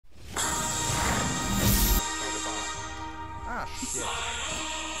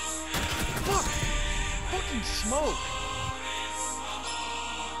shit. Fuck! Fucking smoke!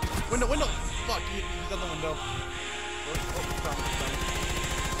 Window, window! Fuck, he's at the window.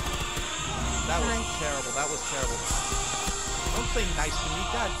 That was terrible, that was terrible. Don't say nice to me,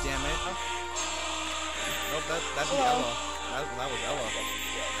 god damn it. Nope, that'd be Ella. That was Ella.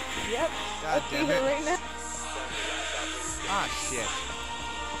 Yep. God damn it. Right now. Ah, shit.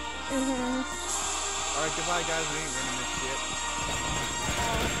 Alright, goodbye guys, we ain't winning this shit.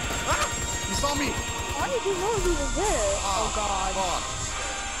 Ah! You saw me! Why did you know he was there? Oh god. Fuck.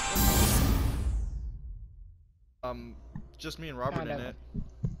 Just me and Robert in it.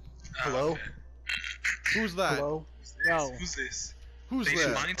 Hello? Who's that? Hello? Yo. Who's this? Who's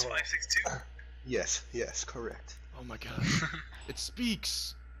Nation there? Minds 562. Yes, correct. Oh my god. It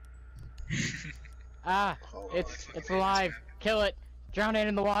speaks. Ah, Oh, it's alive. Kill it. Drown it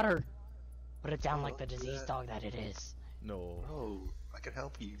in the water. Put it down like the diseased dog that it is. No. Oh, I can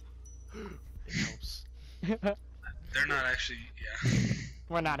help you. It helps. They're not actually, yeah.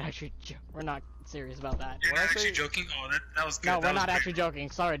 We're not serious about that. You're When I not actually say- joking? Oh, that was good. No, that we're was not great. actually joking.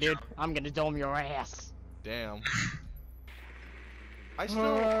 Sorry, dude. I'm gonna dome your ass. Damn. I still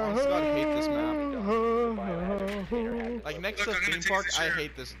honestly God hate this map. Like next Look, to I'm gonna theme take park, the I share.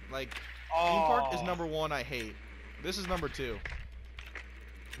 hate this. Like theme park is number 1 I hate. This is number 2.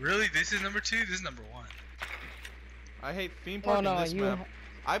 Really? This is number 2? This is number 1. I hate theme park Oh, no, and this you map.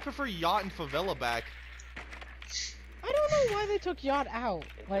 I prefer yacht and favela back. I don't know why they took Yacht out.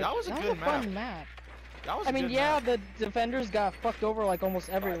 Like, That was a good fun map. That was I a mean, good yeah, map. the defenders got fucked over like almost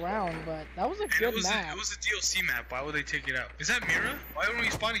every round, but that was a And good it map. was a DLC map. Why would they take it out? Is that Mira? Why weren't we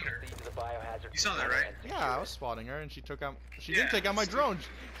spotting her? You saw that, right? Yeah, I was spotting her and she took out. She Yeah, didn't take out my so- drone.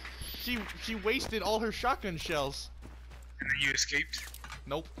 She wasted all her shotgun shells. And then you escaped?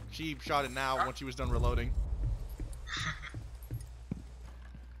 Nope, she shot it now when she was done reloading.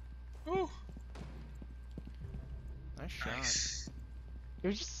 Ooh. Nice shot. Nice. He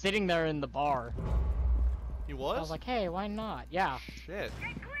was just sitting there in the bar. He was? I was like, hey, why not? Yeah. Shit.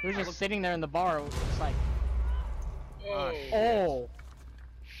 He was just sitting there in the bar. It was like, Ah, shit. oh.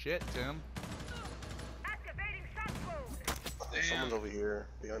 Shit, Tim. Damn. Someone's over here,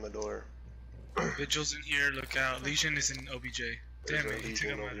 behind the door. Vigil's in here, look out. Legion is in OBJ. Damn There's it, a he took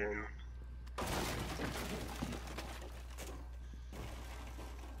Legion out my over here.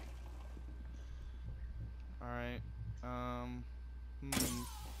 Alright.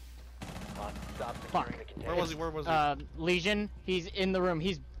 Fuck. Where was he? Where was he? Legion, he's in the room.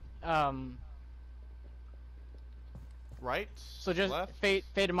 He's, Right? so just Left? fade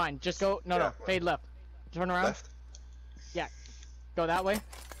to mine. Just go, no, Yeah, fade left. Turn around. Left? Yeah. Go that way.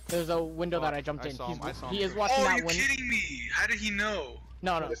 There's a window Fuck, that I jumped I in. saw him, I saw He him. is watching Oh, that you're window. kidding me! How did he know?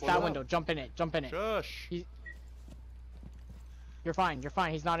 No, This that window? window. Jump in it. Jump in it. Shush. You're fine. You're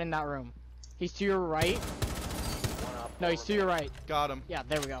fine. He's not in that room. He's to your right. No, he's to your right. Got him. Yeah,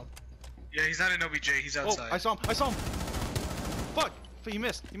 there we go. Yeah, he's not in OBJ, he's Oh, outside. I saw him. I saw him. Fuck. He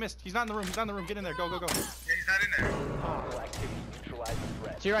missed. He missed. He's not in the room. He's not in the room. Get in there. Go, go, go. Yeah, he's not in there.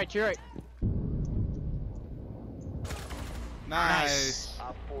 To your right. To your right. Nice.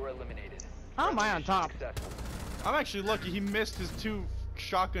 How am I on top? I'm actually lucky. He missed his 2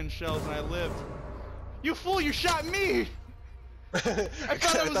 shotgun shells and I lived. You fool! You shot me! I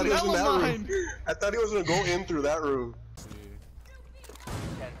thought it was an he was in that room. L-mine. I thought he was gonna go in through that room.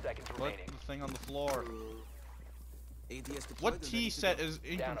 Put the thing on the floor. What T set is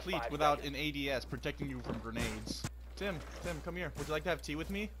incomplete without an ADS protecting you from grenades? Tim, come here. Would you like to have tea with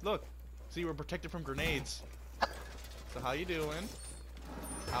me? Look. See, we're protected from grenades. So how you doing?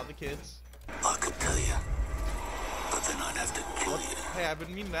 How the kids? I could tell you, but then I'd have to kill you. Hey, I've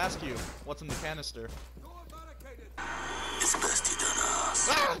been meaning to ask you. What's in the canister? It's best you don't ask.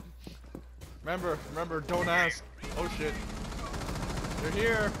 Ah! Remember, don't ask. Oh shit. They're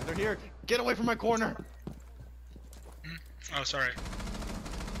here. They're here. Get away from my corner. Oh, sorry.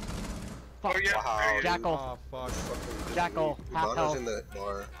 Fuck. Oh, yeah. Wow. Jackal. Oh fuck. Jackal. Half Ivana's health. in the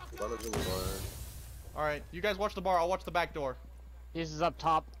bar. Ivana's in the bar. Alright, you guys watch the bar. I'll watch the back door. This is up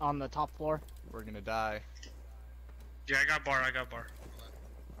top on the top floor. We're gonna die. Yeah, I got bar.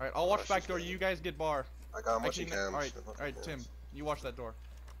 Alright, I'll watch back door. You guys get bar. I got mushy Actually, cams. alright, Tim. You watch that door.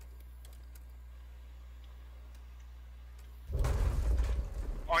 Oh,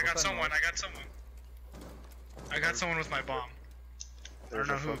 I What's got that someone, noise? I got someone with my bomb. There's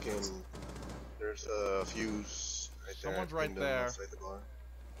I a don't know who. fucking. There's a fuse right there. Someone's right in the- there. outside the bar.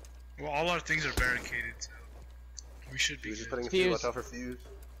 Well, all our things are barricaded, so we should be Fuse is good. putting a Fuse. fuse. Watch out for fuse.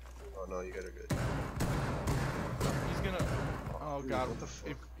 Oh no, you guys are good. He's gonna. Oh Dude, god. what the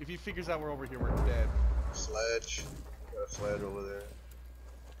fuck? If he figures out we're over here, we're dead. Sledge. Got a sled over there.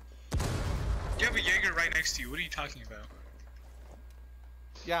 You have a Jaeger right next to you. What are you talking about?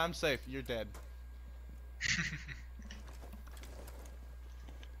 Yeah, I'm safe. You're dead.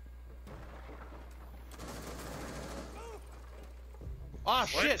 Ah,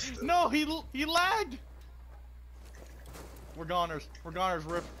 shit! No, he lagged. We're goners. We're goners,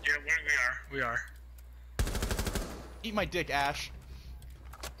 Rip. Yeah, we are. Eat my dick, Ash.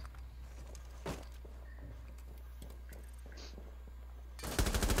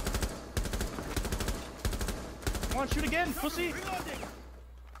 Come on, shoot again, pussy!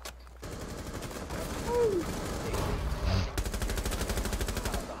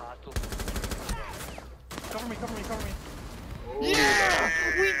 Cover me, cover me, cover me. Oh, Yeah!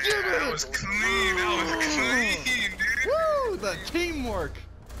 We did it! That was clean. That was clean, dude. Woo! The teamwork!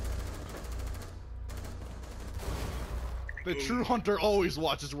 The true hunter always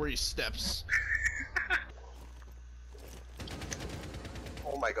watches where he steps.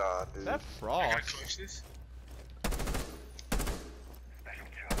 Oh my god, dude. That I gotta frost. clutch this.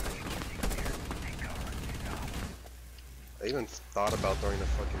 I even thought about throwing a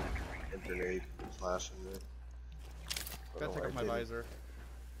fucking grenade and flashing it. Gotta take off my visor.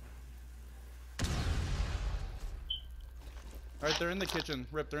 Alright, they're in the kitchen.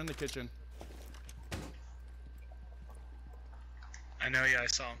 Rip, they're in the kitchen. I know, yeah, I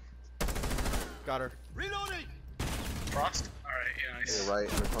saw him. Got her. Reloading! Frost? Alright, yeah, nice. Yeah, right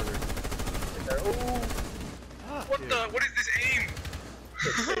in the corner. In there. Oh! What Dude. the? What is this aim?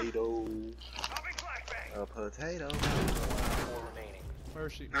 Potato. A potato. Where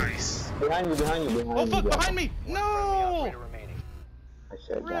is she? Nice. Behind you, behind you, behind you. Oh fuck, yeah. behind me! No! I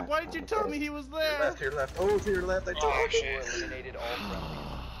said Rip, that. why did you tell me he was To your there? left, to your left. Oh, to your left. I Oh told you. shit.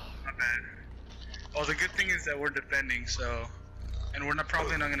 Not bad. Oh, the good thing is that we're defending, so, and we're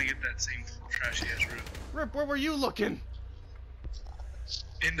probably not gonna get that same trashy ass room Rip, where were you looking?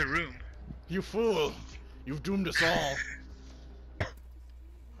 in the room. You fool! You've doomed us all.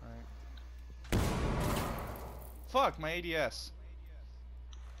 Alright. Fuck, my ADS.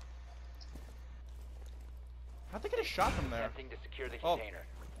 How'd they get a shot from there? Oh.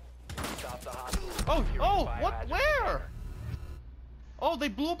 Oh, what? Where? Oh, they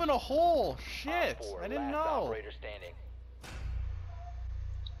blew up in a hole. Shit, I didn't know.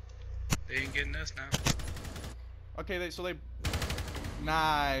 They ain't getting us now. Okay, so they.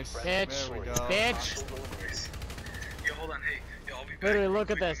 Nice. Bitch. There we go. Bitch. Yo, hold on, hey, yo, I'll be back. Literally, real look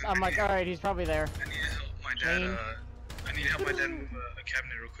at quick. this. I'm like, alright, he's probably there. I need to help my dad. Chain. I need to help my dad move a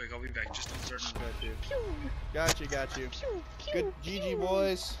cabinet real quick. I'll be back. Just don't start. Got you. Got you. Good GG,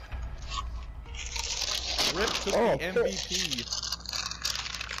 boys. Rip took the MVP.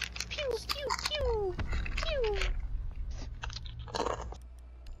 Pew, pew, pew, pew.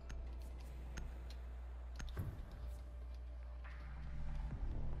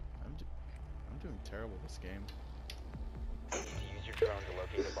 I'm doing terrible this game. Use your drone to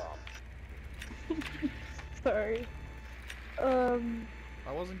locate the bomb. Sorry.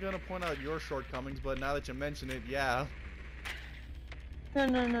 I wasn't gonna point out your shortcomings, but now that you mention it, yeah. No.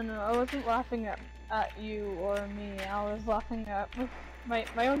 I wasn't laughing at you or me. I was laughing at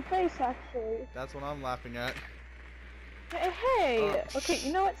my own face, actually. That's what I'm laughing at. Hey. Okay,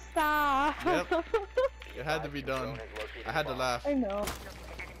 you know what? Stop. Yep. It had to be done. I had to laugh. I know.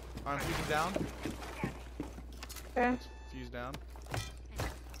 I'm fusing down. Okay. Fuse down.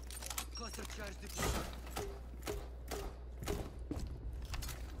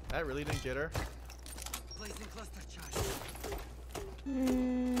 That really didn't get her.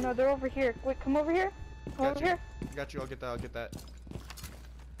 No, they're over here. Wait, come over here. Come over here. Got you. I'll get that. I'll get that.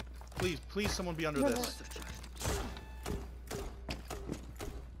 Please, please, someone be under No, this.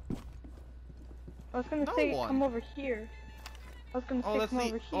 I was gonna No say one. come over here. I was gonna Oh, say that's come the.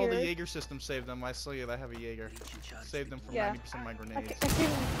 over Oh, here. the Jaeger system saved them. I saw you. I have a Jaeger. Saved them from Yeah. 90% of my I grenades. can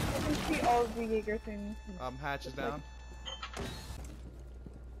see all of the Jaeger things. Hatch is down.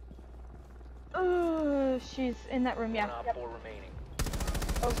 Oh, she's in that room. Yeah. Op Yep. 4 remaining.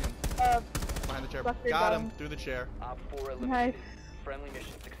 Oh, Behind the chair. Left her Got down. him through the chair. Op 4 nice. eliminated. Friendly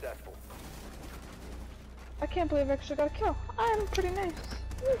mission successful. I can't believe I actually got a kill. I'm pretty nice.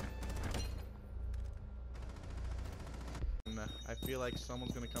 Woo. I feel like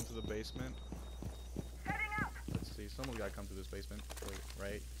someone's gonna come to the basement. Let's see. Someone's gotta come to this basement. Wait,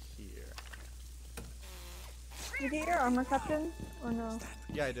 right here. You get your armor, Captain? Or no?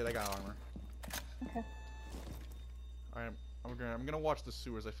 Yeah, I did. I got armor. Okay. Alright, I'm gonna watch the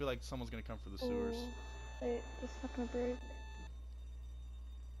sewers. I feel like someone's gonna come for the sewers. Ooh. Wait, it's not gonna break.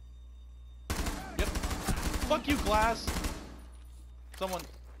 Yep. Fuck you, glass. Someone.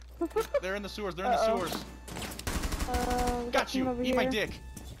 They're in the sewers. They're in the sewers. Got you! over Eat my here. dick!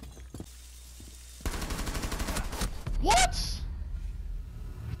 What?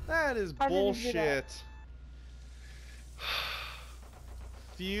 That is How did you do that? bullshit.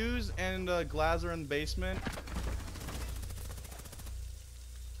 Fuse and Glass are in the basement.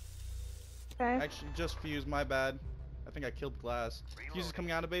 Okay. Actually, just Fuse, my bad. I think I killed Glass. Fuse is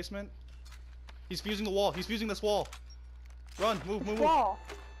coming out of the basement. He's fusing the wall. He's fusing this wall. Run, move, move, move. Wall.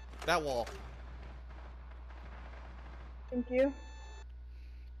 That wall. Thank you.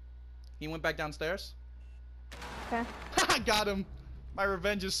 He went back downstairs. Okay. I got him. My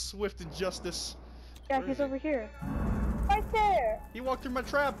revenge is swift and justice. Yeah, Where is he's he? over here. Right there. He walked through my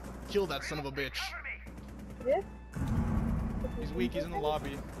trap. Kill that son of a bitch. This? He's weak. He's in the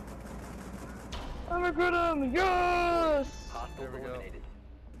lobby. I'm gonna get him. Yes. Hostiles There we go. eliminated.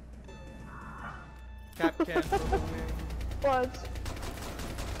 Cap can for the win. What?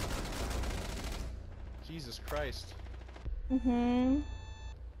 Jesus Christ. Mm-hmm.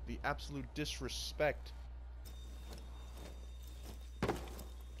 The absolute disrespect.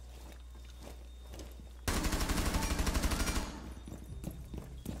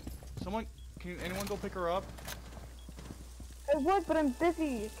 Someone, can anyone go pick her up? I would, but I'm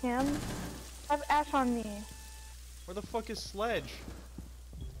busy, Cam. I have Ash on me. Where the fuck is Sledge?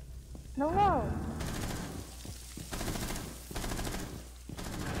 No.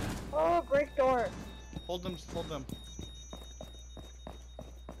 Oh, break door. Hold them, hold them.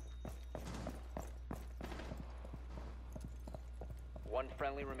 One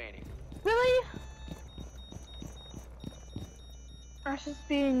friendly remaining. Really? Ash is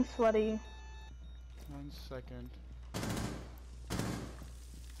being sweaty. 1 second.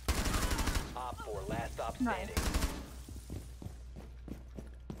 Op 4, last stop Nice. standing.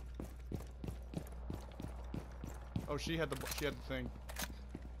 Oh, she had the thing.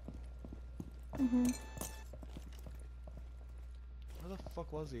 Mm-hmm. Where the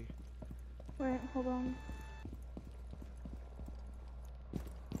fuck was he? Wait, hold on.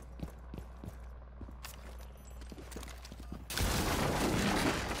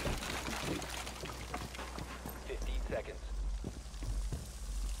 Seconds.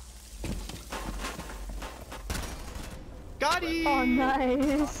 Got him! Oh,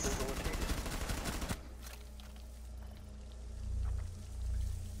 nice. Hostiles eliminated.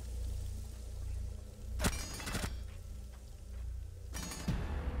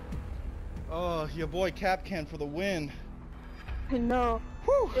 Oh, your boy Capcan for the win. I know.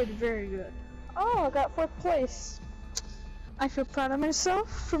 Whew. Did very good. Oh, I got 4th place. I feel proud of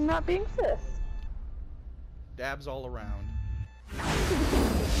myself from not being 5th. Dabs all around.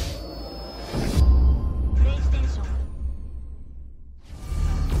 PlayStation